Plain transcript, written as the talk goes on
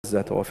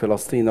غزة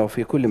وفلسطين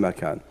وفي كل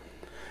مكان.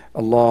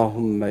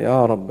 اللهم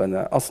يا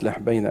ربنا أصلح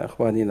بين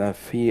إخواننا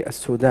في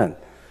السودان،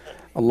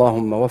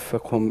 اللهم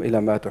وفقهم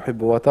إلى ما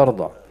تحب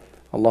وترضى،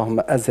 اللهم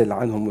أزل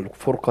عنهم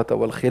الفرقة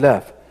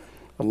والخلاف،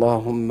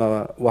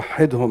 اللهم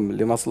وحدهم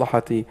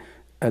لمصلحة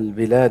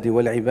البلاد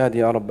والعباد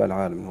يا رب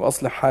العالمين،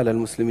 وأصلح حال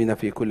المسلمين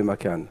في كل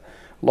مكان.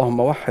 اللهم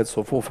وحد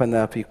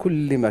صفوفنا في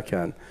كل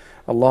مكان،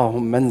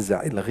 اللهم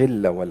انزع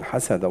الغل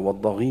والحسد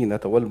والضغينة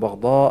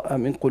والبغضاء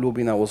من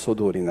قلوبنا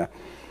وصدورنا،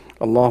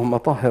 اللهم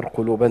طهر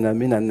قلوبنا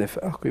من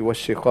النفاق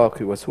والشقاق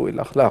وسوء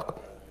الأخلاق،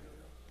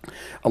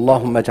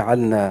 اللهم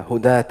اجعلنا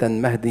هداة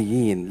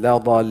مهديين لا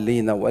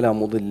ضالين ولا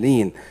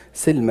مضلين،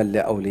 سلما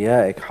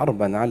لأوليائك،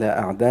 حربا على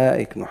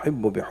أعدائك،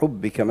 نحب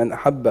بحبك من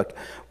أحبك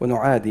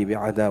ونعادي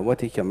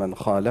بعداوتك من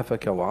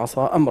خالفك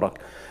وعصى أمرك.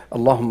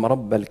 اللهم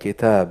رب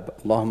الكتاب،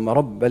 اللهم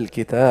رب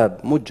الكتاب،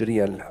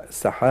 مجري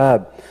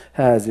السحاب،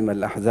 هازم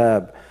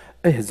الأحزاب،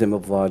 اهزم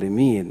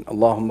الظالمين،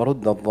 اللهم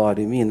رد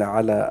الظالمين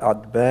على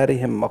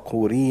أدبارهم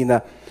مقهورين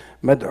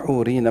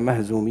مدحورين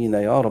مهزومين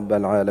يا رب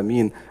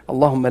العالمين.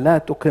 اللهم لا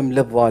تقم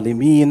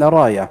للظالمين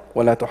راية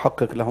ولا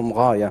تحقق لهم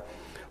غاية،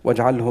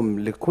 واجعلهم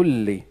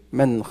لكل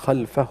من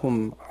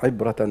خلفهم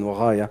عبرة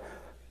وغاية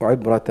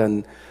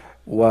وعبرة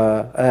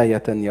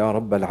وآية يا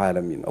رب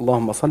العالمين.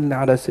 اللهم صل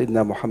على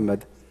سيدنا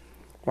محمد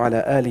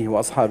وعلى آله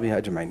وأصحابه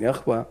أجمعين. يا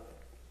أخوة،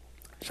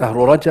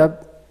 شهر رجب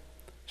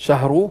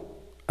شهر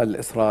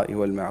الإسراء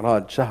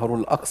والمعراج، شهر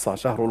الأقصى،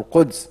 شهر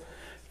القدس،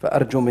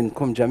 فأرجو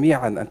منكم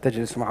جميعا أن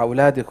تجلسوا مع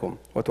أولادكم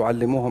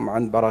وتعلموهم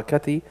عن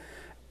بركة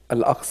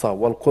الأقصى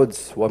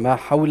والقدس وما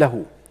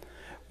حوله،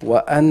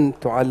 وأن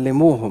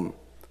تعلموهم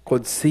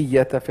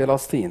قدسية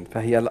فلسطين،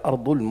 فهي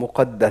الأرض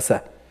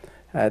المقدسة.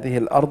 هذه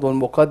الأرض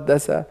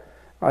المقدسة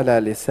على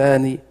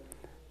لسان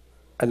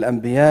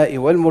الأنبياء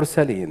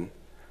والمرسلين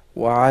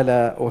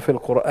وفي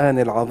القرآن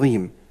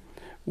العظيم،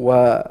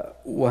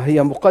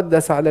 وهي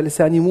مقدسة على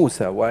لسان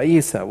موسى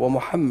وعيسى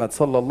ومحمد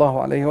صلى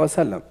الله عليه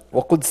وسلم.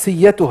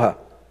 وقدسيتها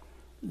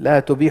لا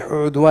تبيح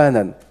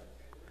عدوانا،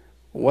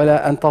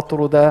 ولا أن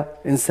تطرد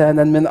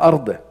إنسانا من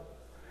أرضه،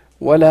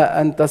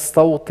 ولا أن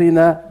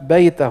تستوطن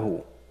بيته،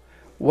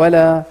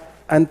 ولا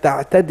أن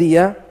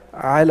تعتدي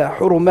على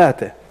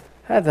حرماته.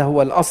 هذا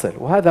هو الأصل،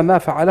 وهذا ما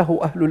فعله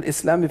أهل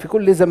الإسلام في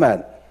كل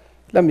زمان.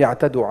 لم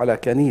يعتدوا على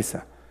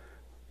كنيسة،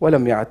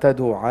 ولم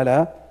يعتدوا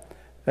على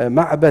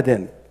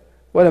معبد،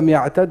 ولم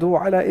يعتدوا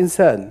على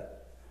إنسان.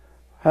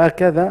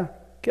 هكذا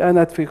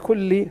كانت في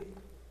كل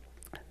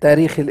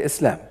تاريخ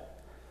الإسلام.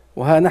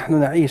 وها نحن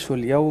نعيش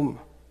اليوم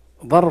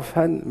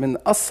ظرفا من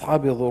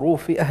أصعب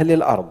ظروف أهل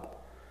الأرض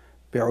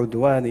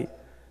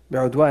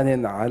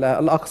بعدوان على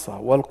الأقصى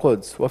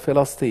والقدس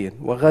وفلسطين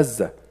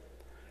وغزة.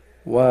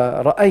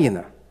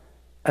 ورأينا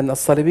أن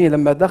الصليبيين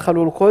لما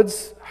دخلوا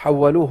القدس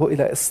حولوه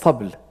إلى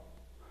اسطبل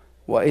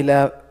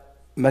وإلى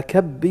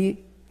مكب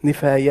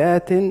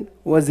نفايات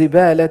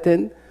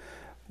وزبالة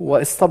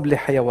واسطبل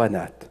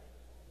حيوانات.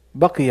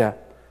 بقي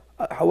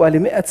حوالي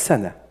 100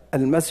 سنة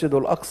المسجد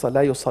الأقصى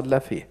لا يصلى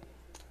فيه،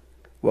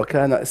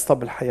 وكان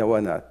اسطبل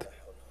حيوانات،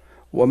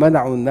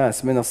 ومنعوا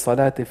الناس من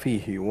الصلاة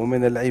فيه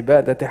ومن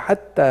العبادة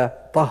حتى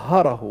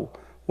طهره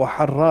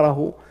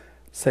وحرره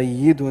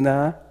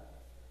سيدنا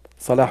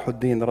صلاح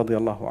الدين رضي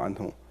الله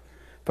عنه.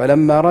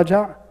 فلما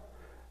رجع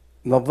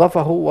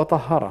نظفه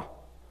وطهره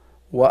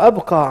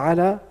وأبقى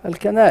على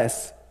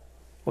الكنائس،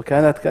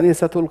 وكانت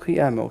كنيسة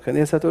القيامة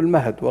وكنيسة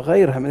المهد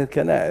وغيرها من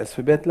الكنائس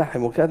في بيت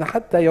لحم، وكان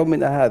حتى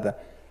يومنا هذا.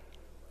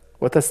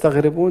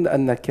 وتستغربون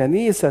أن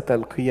كنيسة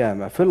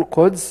القيامة في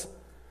القدس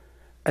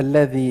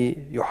الذي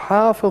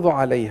يحافظ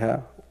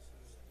عليها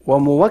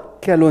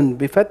وموكل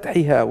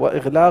بفتحها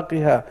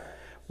وإغلاقها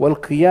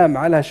والقيام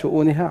على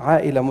شؤونها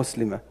عائلة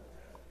مسلمة،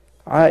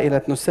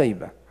 عائلة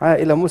نسيبة،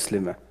 عائلة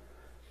مسلمة،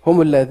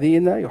 هم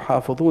الذين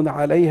يحافظون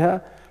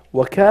عليها.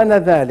 وكان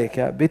ذلك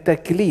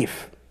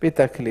بتكليف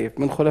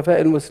من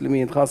خلفاء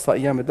المسلمين، خاصة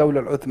أيام الدولة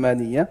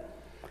العثمانية،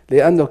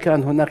 لأنه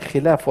كان هناك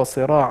خلاف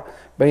وصراع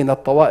بين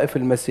الطوائف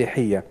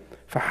المسيحية،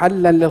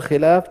 فحلا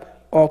للخلاف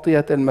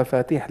أعطيت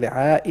المفاتيح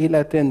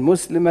لعائلة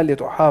مسلمة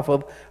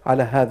لتحافظ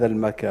على هذا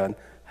المكان.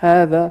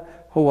 هذا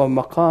هو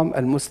مقام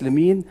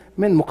المسلمين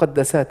من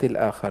مقدسات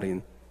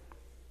الآخرين.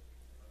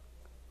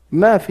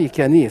 ما في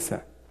كنيسة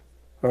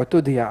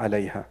اعتدي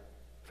عليها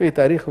في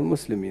تاريخ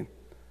المسلمين.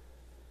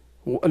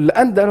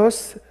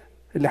 الأندلس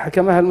اللي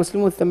حكمها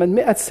المسلمون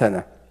 800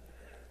 سنة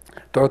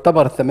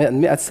تعتبر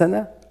 800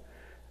 سنة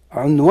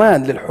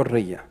عنوان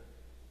للحرية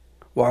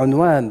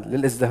وعنوان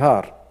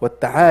للازدهار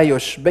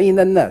والتعايش بين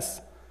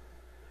الناس،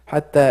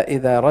 حتى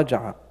إذا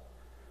رجع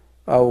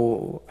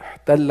أو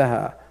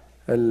احتلها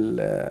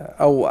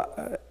أو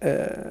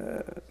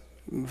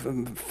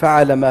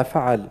فعل ما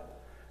فعل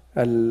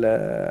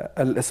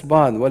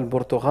الإسبان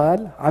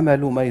والبرتغال،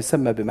 عملوا ما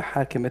يسمى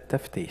بمحاكم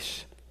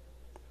التفتيش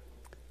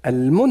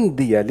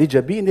المندية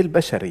لجبين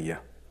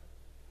البشرية.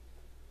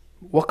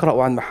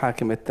 واقرأوا عن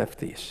محاكم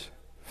التفتيش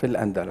في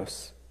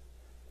الأندلس.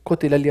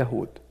 قتل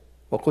اليهود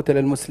وقتل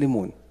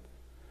المسلمون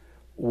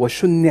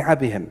وشنع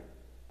بهم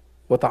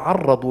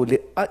وتعرضوا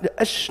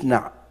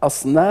لأشنع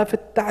أصناف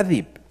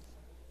التعذيب.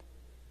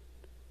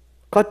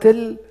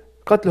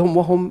 قتلهم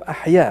وهم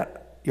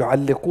أحياء،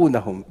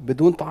 يعلقونهم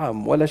بدون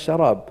طعام ولا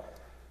شراب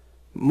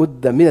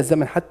مدة من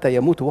الزمن حتى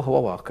يموت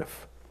وهو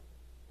واقف،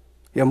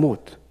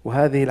 يموت.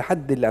 وهذه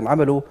لحد اللي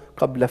عملوا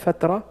قبل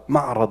فترة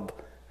معرض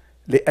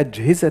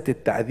لأجهزة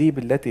التعذيب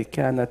التي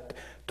كانت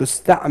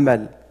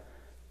تستعمل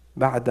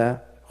بعد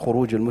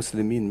خروج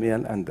المسلمين من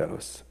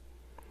الأندلس.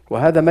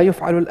 وهذا ما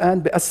يفعل الآن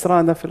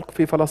بأسرانا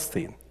في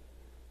فلسطين،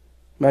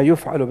 ما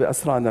يفعل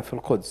بأسرانا في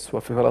القدس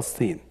وفي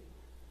فلسطين،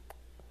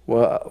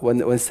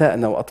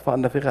 ونسائنا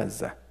وأطفالنا في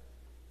غزة.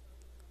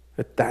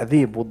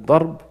 التعذيب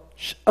والضرب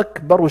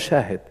أكبر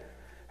شاهد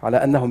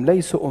على أنهم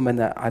ليسوا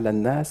أمناء على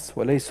الناس،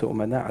 وليسوا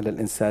أمناء على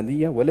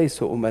الإنسانية،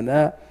 وليسوا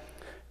أمناء.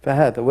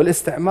 فهذا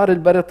والاستعمار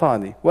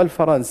البريطاني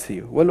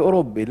والفرنسي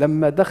والأوروبي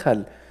لما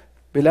دخل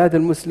بلاد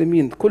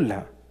المسلمين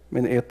كلها،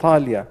 من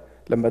إيطاليا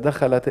لما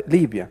دخلت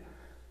ليبيا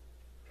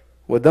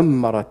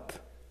ودمرت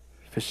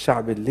في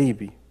الشعب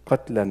الليبي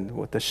قتلا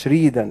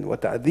وتشريدا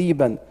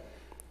وتعذيبا،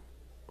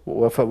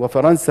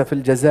 وفرنسا في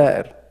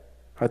الجزائر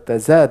حتى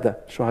زاد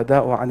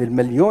شهداؤها عن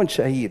 1,000,000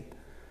 شهيد.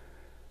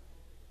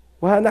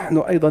 وها نحن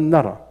أيضا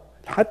نرى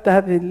حتى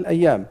هذه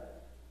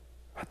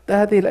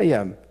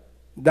الأيام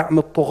دعم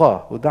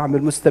الطغاة ودعم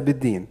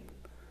المستبدين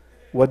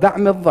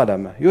ودعم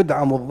الظلمة،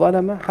 يدعم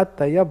الظلمة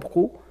حتى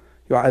يبقوا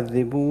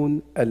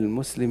يعذبون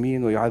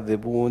المسلمين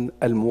ويعذبون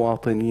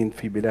المواطنين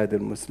في بلاد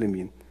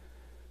المسلمين.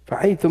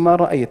 فحيثما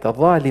رأيت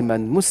ظالما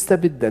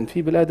مستبدا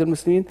في بلاد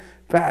المسلمين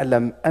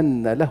فاعلم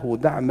أن له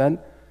دعما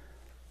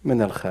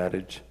من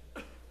الخارج.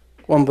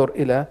 وانظر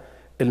إلى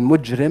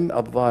المجرم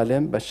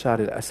الظالم بشار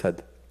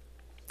الأسد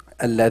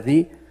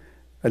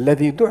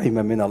الذي دعم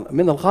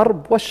من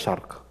الغرب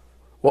والشرق،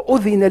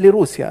 وأذن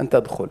لروسيا أن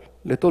تدخل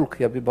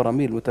لتلقي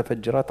ببراميل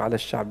متفجرات على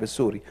الشعب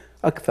السوري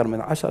أكثر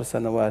من 10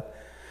 سنوات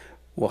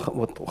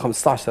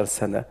و15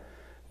 سنة،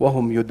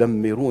 وهم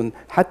يدمرون.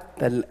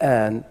 حتى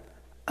الآن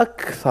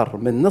أكثر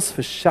من نصف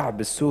الشعب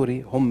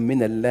السوري هم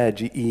من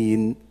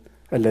اللاجئين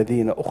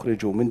الذين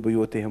أخرجوا من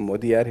بيوتهم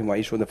وديارهم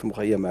ويعيشون في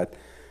مخيمات.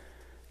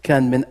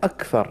 كان من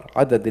أكثر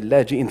عدد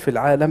اللاجئين في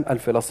العالم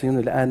الفلسطينيون،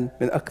 الآن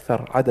من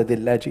أكثر عدد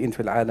اللاجئين في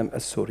العالم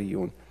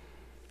السوريون.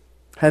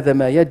 هذا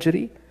ما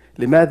يجري.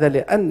 لماذا؟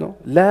 لأنه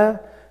لا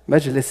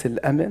مجلس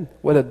الأمن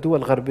ولا الدول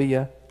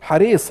الغربية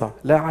حريصة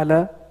لا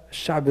على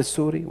الشعب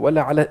السوري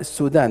ولا على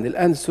السودان.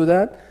 الآن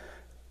السودان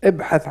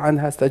ابحث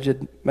عنها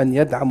ستجد من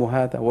يدعم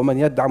هذا ومن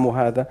يدعم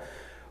هذا.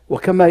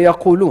 وكما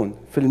يقولون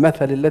في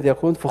المثل الذي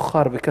يقولون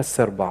فخار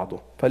بكسر بعضه،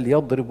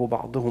 فليضرب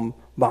بعضهم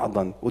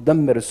بعضا.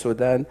 ودمر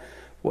السودان،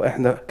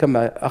 وإحنا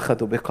كما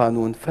أخذوا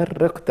بقانون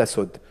فرق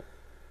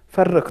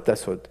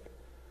تسد.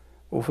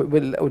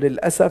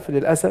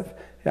 وللأسف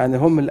يعني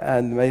هم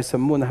الآن ما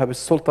يسمونها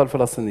بالسلطة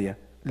الفلسطينية.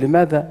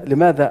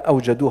 لماذا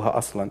أوجدوها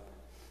أصلا؟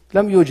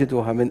 لم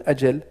يوجدوها من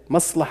أجل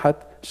مصلحة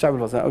الشعب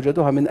الفلسطيني،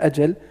 أوجدوها من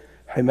أجل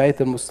حماية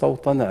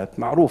المستوطنات.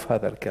 معروف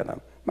هذا الكلام،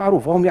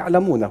 معروف، وهم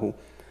يعلمونه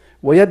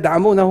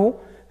ويدعمونه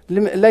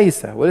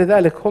ليس.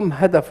 ولذلك هم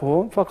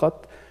هدفهم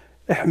فقط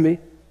احمي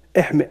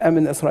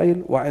أمن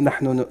إسرائيل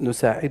ونحن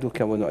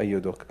نساعدك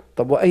ونؤيدك.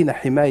 طب وأين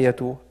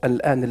حماية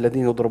الآن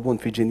الذين يضربون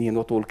في جنين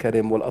وطول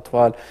كرم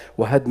والأطفال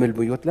وهدم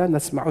البيوت؟ لا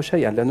نسمع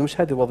شيئا، لأنه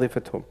مش هذه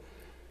وظيفتهم.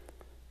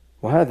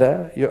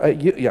 وهذا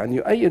يعني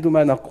يؤيد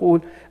ما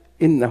نقول،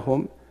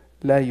 إنهم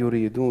لا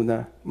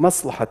يريدون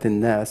مصلحة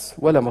الناس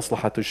ولا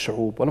مصلحة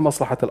الشعوب ولا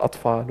مصلحة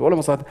الأطفال ولا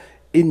مصلحة،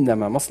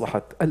 إنما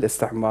مصلحة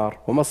الاستعمار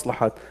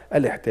ومصلحة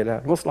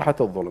الاحتلال ومصلحة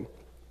الظلم.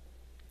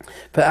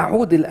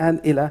 فأعود الآن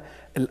إلى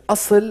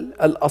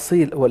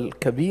الأصيل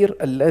والكبير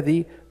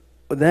الذي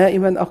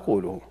دائما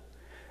أقوله،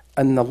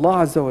 أن الله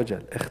عز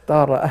وجل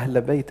اختار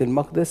أهل بيت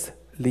المقدس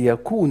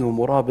ليكونوا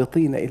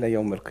مرابطين إلى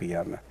يوم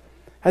القيامة.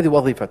 هذه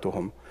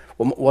وظيفتهم.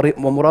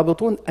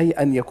 ومرابطون أي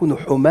أن يكونوا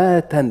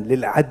حماة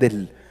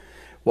للعدل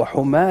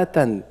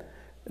وحماة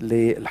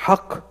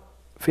للحق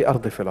في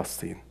أرض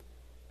فلسطين.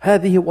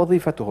 هذه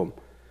وظيفتهم.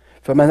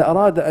 فمن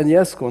أراد أن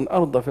يسكن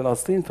أرض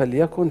فلسطين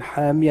فليكن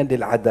حاميا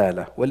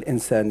للعدالة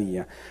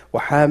والإنسانية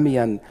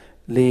وحاميا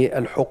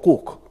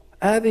للحقوق.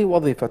 هذه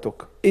وظيفتك.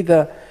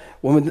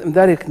 ومن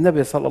ذلك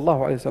النبي صلى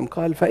الله عليه وسلم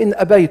قال: فإن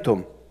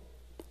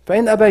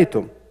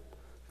أبيتم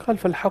قال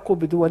فالحقوا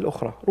بدول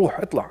أخرى، روح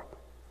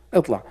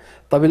اطلع.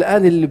 طب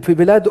الآن اللي في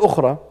بلاد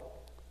أخرى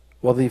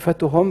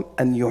وظيفتهم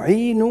أن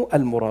يعينوا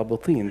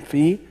المرابطين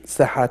في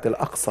ساحات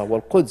الأقصى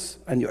والقدس،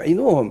 أن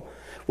يعينوهم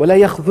ولا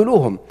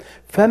يخذلوهم.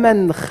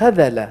 فمن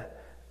خذل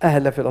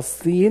أهل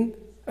فلسطين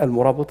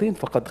المرابطين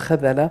فقد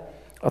خذل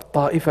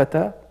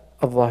الطائفة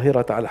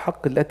الظاهرة على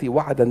الحق التي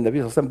وعد النبي صلى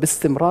الله عليه وسلم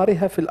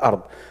باستمرارها في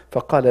الأرض.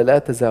 فقال: لا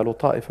تزال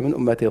طائفة من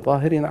أمتي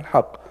ظاهرين على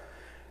الحق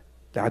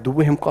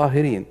لعدوهم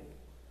قاهرين،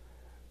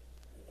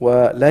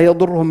 ولا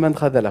يضرهم من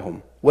خذلهم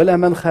ولا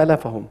من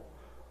خالفهم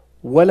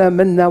ولا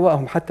من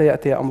ناواهم حتى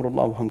يأتي أمر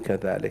الله وهم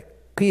كذلك.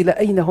 قيل: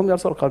 أين هم يا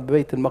رسول الله؟ قال: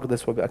 ببيت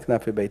المقدس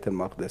وبأكناف بيت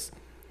المقدس.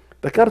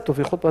 ذكرت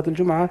في خطبة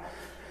الجمعة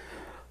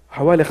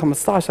حوالي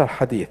 15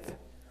 حديث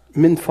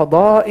من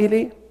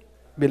فضائل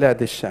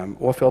بلاد الشام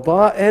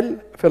وفضائل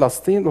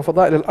فلسطين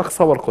وفضائل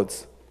الأقصى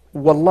والقدس.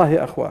 والله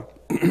يا أخوان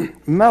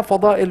ما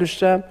فضائل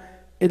الشام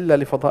إلا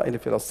لفضائل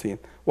فلسطين،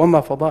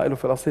 وما فضائل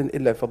فلسطين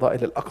إلا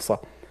فضائل الأقصى.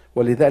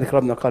 ولذلك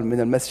ربنا قال من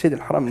المسجد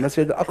الحرام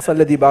المسجد الأقصى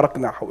الذي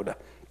باركنا حوله،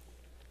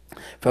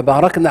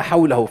 فباركنا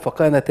حوله،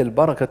 فكانت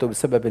البركة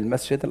بسبب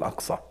المسجد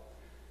الأقصى،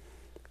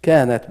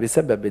 كانت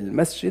بسبب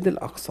المسجد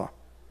الأقصى.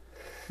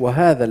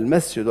 وهذا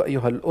المسجد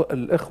أيها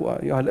الإخوة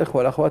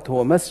والأخوات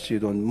هو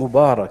مسجد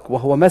مبارك،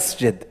 وهو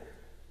مسجد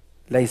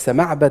ليس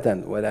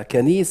معبدا ولا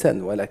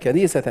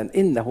كنيسة،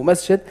 إنه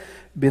مسجد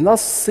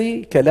بنص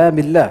كلام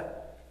الله،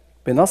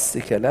 بنص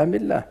كلام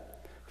الله.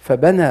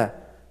 فبنى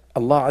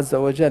الله عز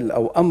وجل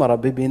أو أمر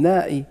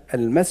ببناء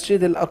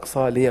المسجد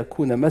الأقصى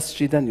ليكون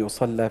مسجدا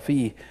يصلى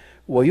فيه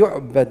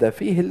ويعبد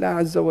فيه الله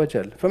عز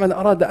وجل. فمن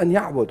أراد أن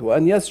يعبد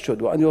وأن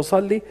يسجد وأن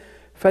يصلي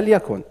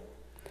فليكن.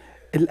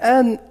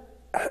 الآن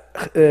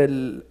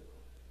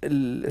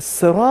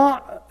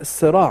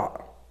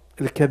الصراع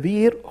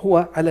الكبير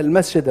هو على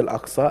المسجد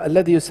الأقصى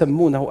الذي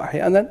يسمونه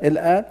أحيانا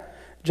الآن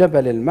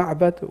جبل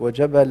المعبد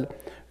وجبل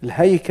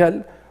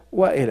الهيكل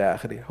وإلى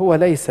آخره. هو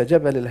ليس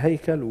جبل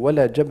الهيكل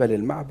ولا جبل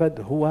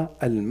المعبد، هو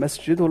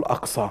المسجد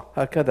الأقصى،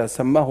 هكذا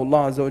سماه الله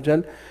عز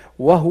وجل.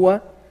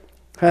 وهو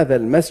هذا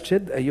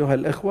المسجد أيها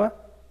الإخوة.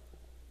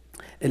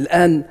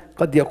 الآن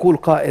قد يقول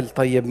قائل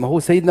طيب ما هو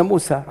سيدنا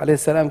موسى عليه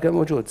السلام كان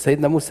موجود.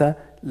 سيدنا موسى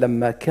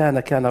لما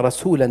كان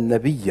رسولا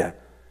نبيا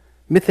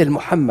مثل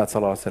محمد صلى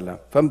الله عليه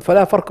وسلم،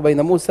 فلا فرق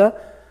بين موسى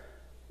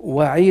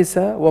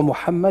وعيسى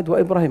ومحمد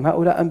وإبراهيم،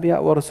 هؤلاء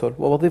أنبياء ورسل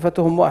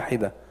ووظيفتهم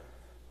واحدة،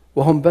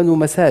 وهم بنوا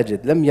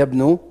مساجد،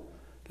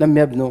 لم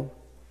يبنوا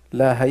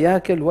لا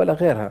هياكل ولا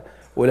غيرها.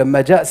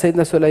 ولما جاء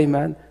سيدنا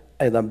سليمان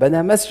أيضا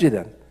بنى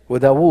مسجدا،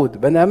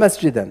 وداود بنى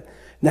مسجدا.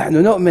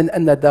 نحن نؤمن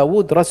أن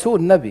داود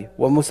رسول نبي،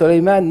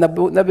 وسليمان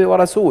نبي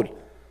ورسول،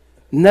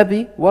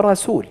 نبي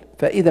ورسول.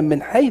 فإذا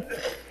من حيث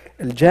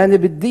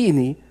الجانب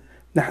الديني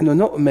نحن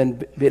نؤمن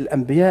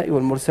بالأنبياء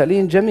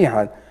والمرسلين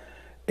جميعا.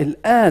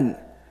 الآن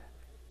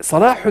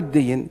صلاح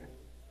الدين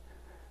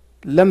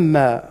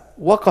لما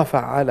وقف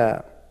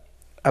على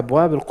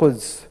أبواب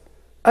القدس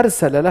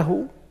أرسل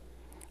له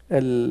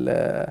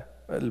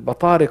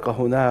البطارقة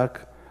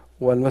هناك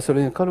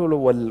والمسؤولين، قالوا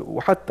له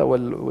وحتى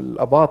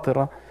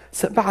والأباطرة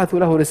بعثوا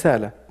له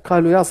رسالة،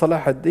 قالوا يا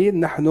صلاح الدين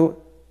نحن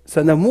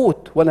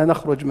سنموت ولا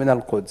نخرج من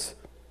القدس.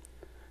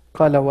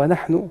 قال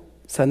ونحن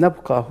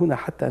سنبقى هنا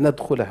حتى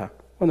ندخلها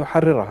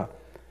ونحررها.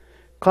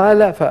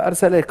 قال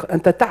فأرسل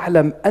أنت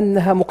تعلم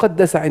أنها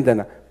مقدسة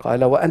عندنا،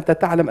 قال وأنت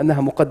تعلم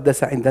أنها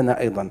مقدسة عندنا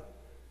أيضا.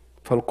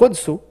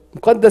 فالقدس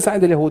مقدسة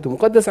عند اليهود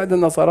ومقدسة عند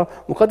النصارى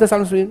ومقدسة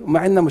عند المسلمين، وما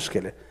عندنا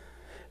مشكلة،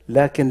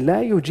 لكن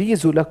لا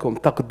يجيز لكم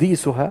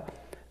تقديسها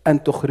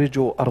أن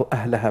تخرجوا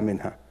أهلها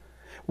منها،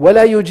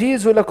 ولا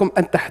يجيز لكم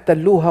أن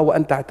تحتلوها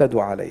وأن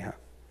تعتدوا عليها.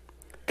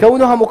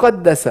 كونها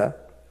مقدسة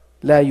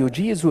لا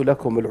يجيز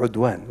لكم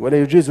العدوان، ولا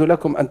يجيز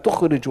لكم أن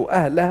تخرجوا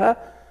أهلها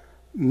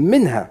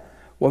منها.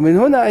 ومن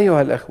هنا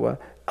أيها الأخوة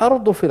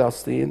أرض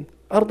فلسطين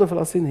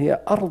هي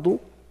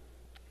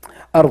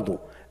أرض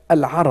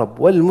العرب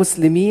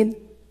والمسلمين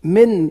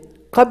من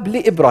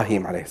قبل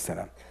إبراهيم عليه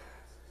السلام.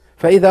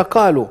 فإذا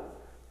قالوا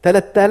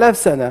 3000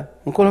 سنة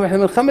نقول لهم إحنا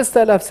من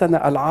 5000 سنة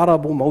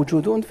العرب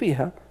موجودون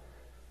فيها.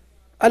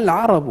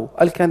 العرب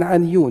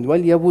الكنعانيون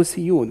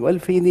واليبوسيون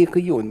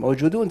والفينيقيون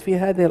موجودون في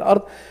هذه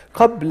الأرض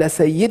قبل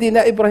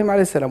سيدنا إبراهيم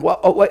عليه السلام،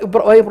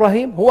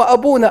 وإبراهيم هو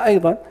أبونا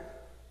أيضا،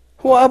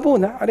 هو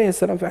أبونا عليه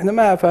السلام.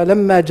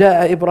 فلما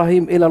جاء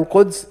إبراهيم إلى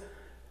القدس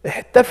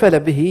احتفل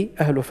به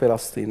أهل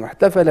فلسطين،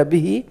 واحتفل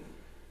به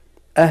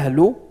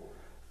أهل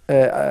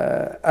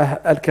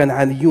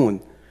الكنعانيون،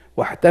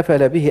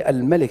 واحتفل به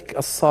الملك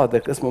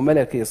الصادق، اسمه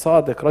ملكي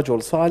صادق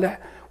رجل صالح.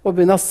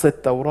 وبنص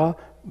التوراة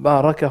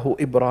باركه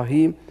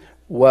إبراهيم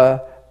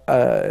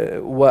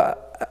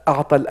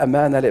وأعطى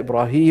الأمانة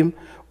لإبراهيم،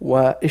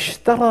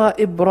 واشترى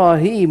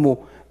إبراهيم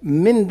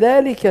من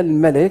ذلك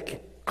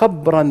الملك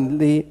قبرا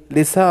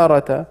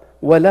لسارة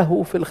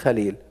وله في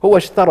الخليل. هو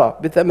اشترى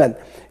بثمن،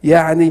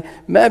 يعني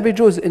ما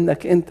بيجوز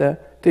انك انت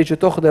تيجي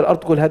تاخذ الارض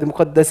تقول هذه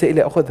مقدسة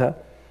الي اخذها.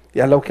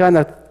 يعني لو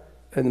كانت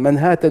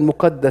منهاتن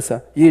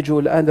مقدسة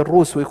يجوا الان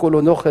الروس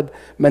ويقولوا ناخذ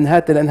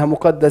منهاتن لانها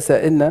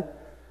مقدسة، ان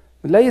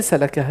ليس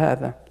لك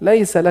هذا،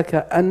 ليس لك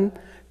ان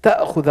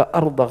تأخذ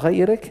ارض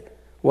غيرك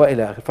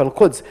والى اخره.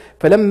 فالقدس،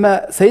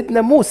 فلما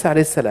سيدنا موسى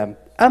عليه السلام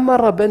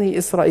امر بني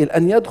اسرائيل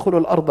ان يدخلوا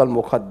الارض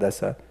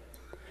المقدسة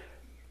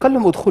قال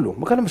لهم ادخلوا،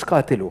 ما قال لهم مش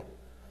قاتلوا،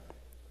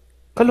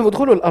 قال لهم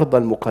ادخلوا الأرض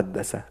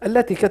المقدسة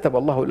التي كتب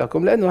الله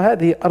لكم، لأنه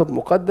هذه أرض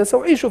مقدسة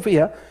وعيشوا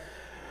فيها.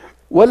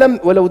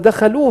 ولو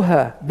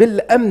دخلوها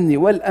بالأمن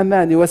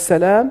والأمان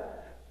والسلام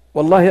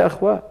والله يا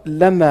أخوة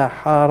لما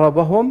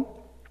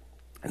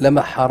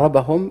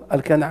حاربهم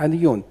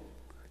الكنعانيون.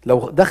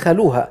 لو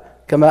دخلوها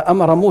كما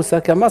أمر موسى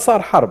كما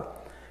صار حرب،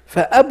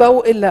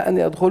 فأبوا إلا أن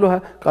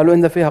يدخلوها، قالوا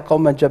إن فيها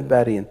قوما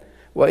جبارين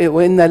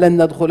وإنا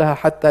لن ندخلها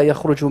حتى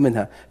يخرجوا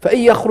منها. فإن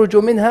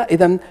يخرجوا منها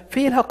إذن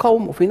في لها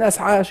قوم وفي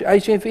ناس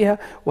عايشين فيها،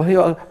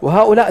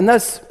 وهؤلاء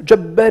ناس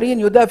جبارين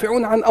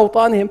يدافعون عن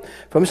أوطانهم،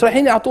 فمش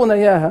رايحين يعطونا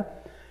إياها.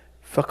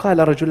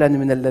 فقال رجلان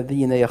من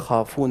الذين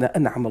يخافون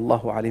أنعم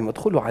الله عليهم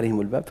ادخلوا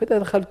عليهم الباب، فإذا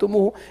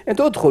دخلتموه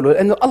أنتوا ادخلوا،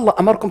 لأنه الله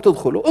أمركم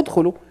تدخلوا،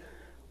 ادخلوا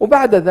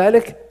وبعد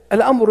ذلك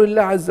الأمر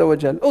لله عز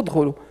وجل،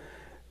 ادخلوا.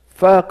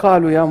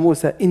 فقالوا يا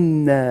موسى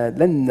إنا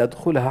لن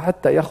ندخلها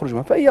حتى يخرج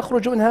منها، فإن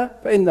يخرج منها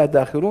فإنا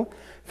داخلون.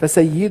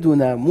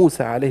 فسيدنا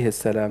موسى عليه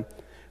السلام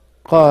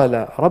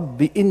قال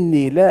رب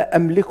إني لا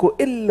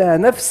أملك إلا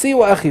نفسي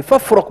وأخي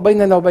فافرق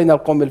بيننا وبين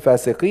القوم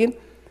الفاسقين.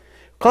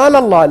 قال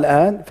الله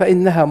الآن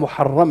فإنها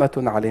محرمة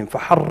عليهم،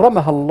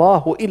 فحرمها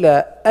الله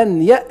إلى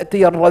أن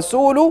يأتي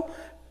الرسول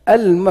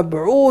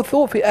المبعوث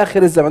في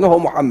آخر الزمن وهو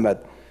محمد.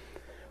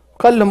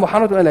 قال لهم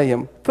محرمة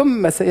عليهم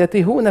ثم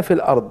سيتيهون في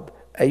الأرض،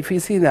 أي في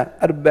سيناء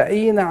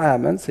 40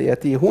 عاما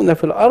سيتيهون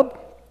في الأرض،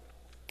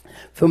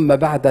 ثم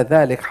بعد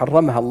ذلك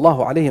حرمها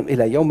الله عليهم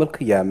إلى يوم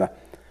القيامة.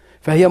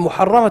 فهي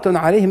محرمة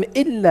عليهم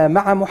إلا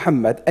مع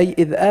محمد، أي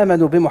إذ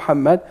آمنوا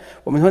بمحمد.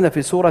 ومن هنا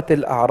في سورة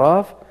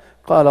الأعراف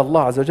قال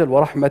الله عز وجل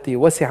ورحمتي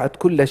وسعت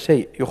كل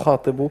شيء،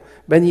 يخاطب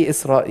بني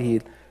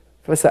إسرائيل،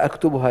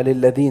 فسأكتبها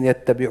للذين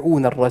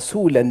يتبعون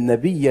الرسول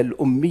النبي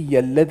الأمي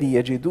الذي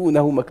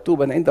يجدونه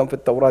مكتوبا عندهم في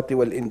التوراة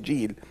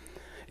والإنجيل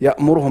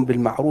يأمرهم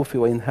بالمعروف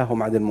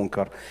وينهاهم عن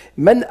المنكر.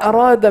 من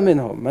أراد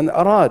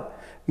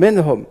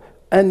منهم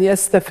أن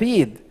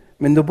يستفيد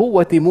من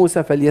نبوة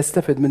موسى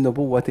فليستفد من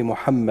نبوة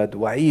محمد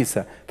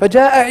وعيسى.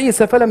 فجاء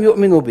عيسى فلم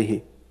يؤمنوا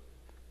به،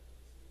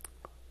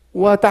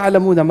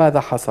 وتعلمون ماذا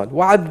حصل،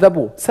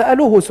 وعذبوه.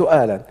 سألوه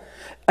سؤالا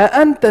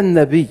أأنت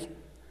النبي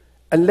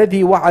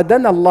الذي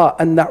وعدنا الله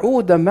أن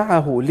نعود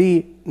معه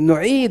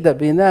لنعيد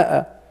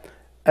بناء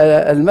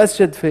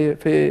المسجد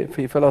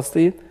في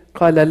فلسطين؟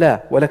 قال لا،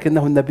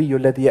 ولكنه النبي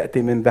الذي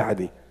يأتي من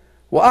بعدي،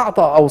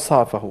 وأعطى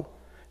أوصافه.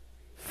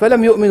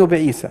 فلم يؤمنوا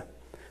بعيسى.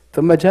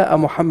 ثم جاء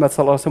محمد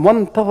صلى الله عليه وسلم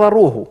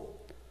وانتظروه،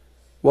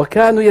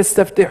 وكانوا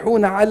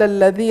يستفتحون على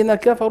الذين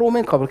كفروا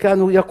من قبل.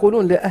 كانوا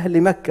يقولون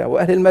لأهل مكة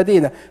وأهل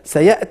المدينة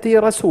سيأتي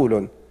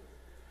رسول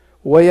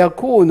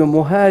ويكون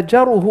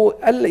مهاجره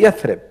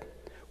يثرب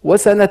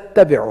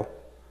وسنتبعه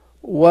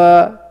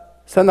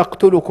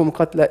وسنقتلكم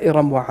قتل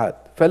إرم وعاد.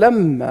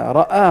 فلما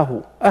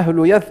رآه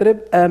أهل يثرب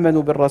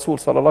آمنوا بالرسول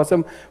صلى الله عليه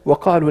وسلم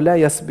وقالوا لا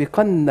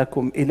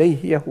يسبقنكم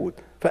إليه يهود،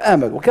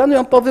 فآمنوا. وكانوا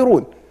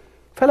ينتظرون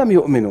فلم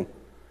يؤمنوا.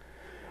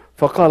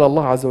 فقال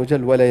الله عز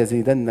وجل ولا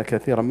يزيدن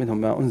كثيرا منهم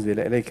ما أنزل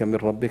إليك من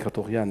ربك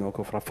طغيانا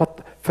وكفرا.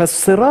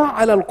 فالصراع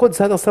على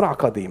القدس هذا صراع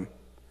قديم،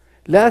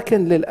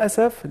 لكن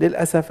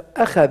للأسف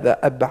أخذ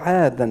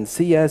أبعادا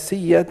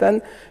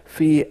سياسية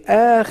في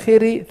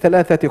آخر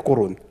 3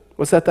 قرون،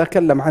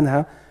 وسأتكلم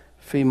عنها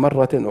في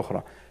مرة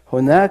أخرى.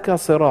 هناك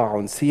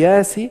صراع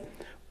سياسي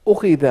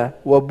أخذ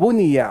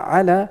وبني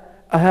على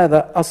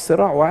هذا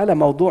الصراع وعلى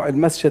موضوع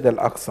المسجد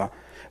الأقصى،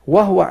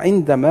 وهو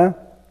عندما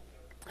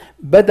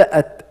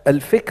بدأت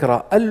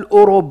الفكرة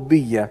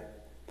الأوروبية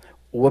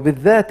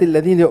وبالذات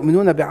الذين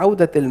يؤمنون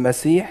بعودة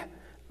المسيح،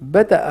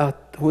 بدأت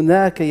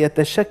هناك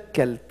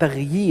يتشكل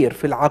تغيير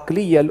في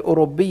العقلية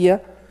الأوروبية،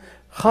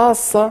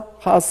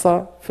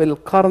 خاصة في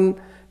القرن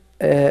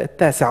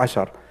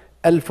 19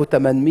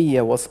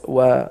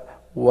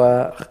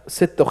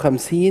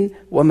 1856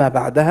 وما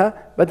بعدها.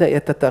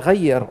 بدأت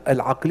تتغير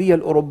العقلية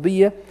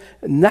الأوروبية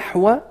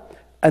نحو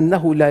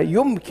أنه لا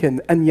يمكن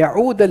أن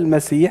يعود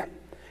المسيح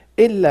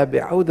إلا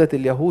بعودة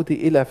اليهود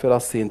إلى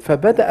فلسطين.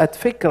 فبدأت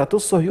فكرة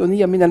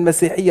الصهيونية من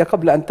المسيحية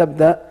قبل أن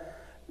تبدأ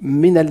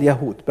من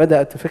اليهود.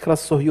 بدأت فكرة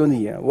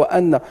الصهيونية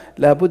وأن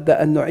لا بد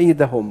أن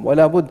نعيدهم،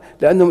 ولا بد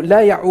لأنهم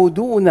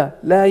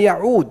لا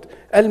يعود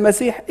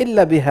المسيح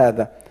إلا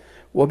بهذا.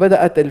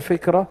 وبدأت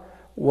الفكرة،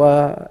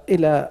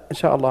 وإلى إن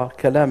شاء الله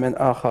كلام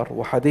آخر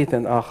وحديث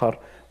آخر.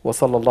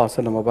 وصلى الله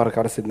وسلم وبارك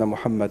على سيدنا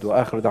محمد،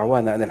 وآخر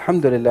دعوانا أن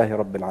الحمد لله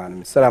رب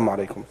العالمين. السلام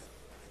عليكم.